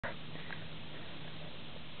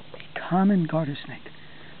common garter snake,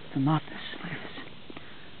 Thamnophis. Look at this.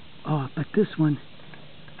 Oh, but this one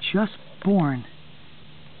just born.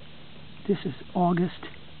 This is August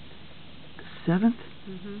the 7th.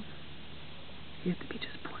 He had to be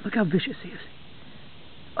just born. Look how vicious he is.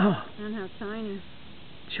 Oh. And how tiny.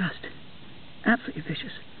 Just absolutely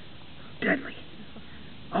vicious. Deadly.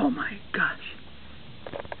 Oh my gosh.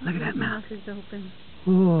 Look at that mouth. His mouth is open.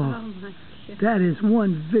 Oh, Oh my gosh. that is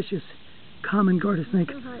one vicious common garter snake.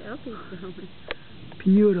 Look how high up he's going.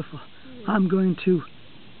 Beautiful. I'm going to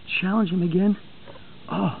challenge him again.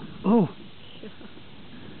 Oh.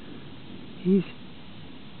 He's...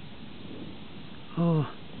 Oh.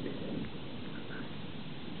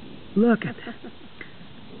 Look at that.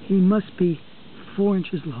 He must be 4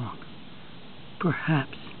 inches long.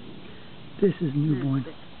 Perhaps. This is newborn.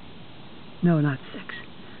 No, not 6.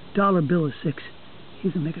 Dollar bill is 6.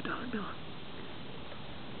 He's a mega dollar bill.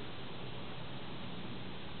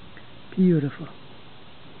 Beautiful.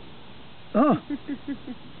 Oh,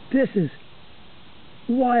 this is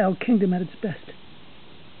Wild Kingdom at its best.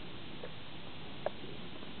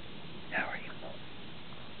 How are you?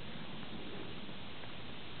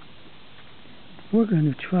 We're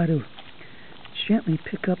going to try to gently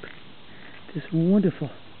pick up this wonderful,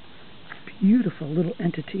 beautiful little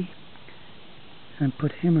entity and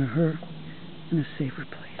put him or her in a safer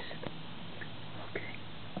place. Okay.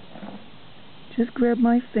 Just grab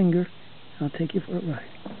my finger. I'll take you for a ride.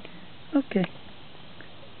 Okay.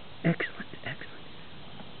 Excellent, excellent.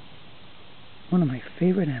 One of my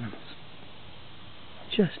favorite animals.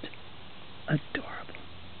 Just adorable.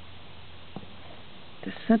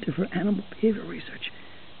 The Center for Animal Behavior Research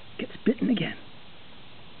gets bitten again.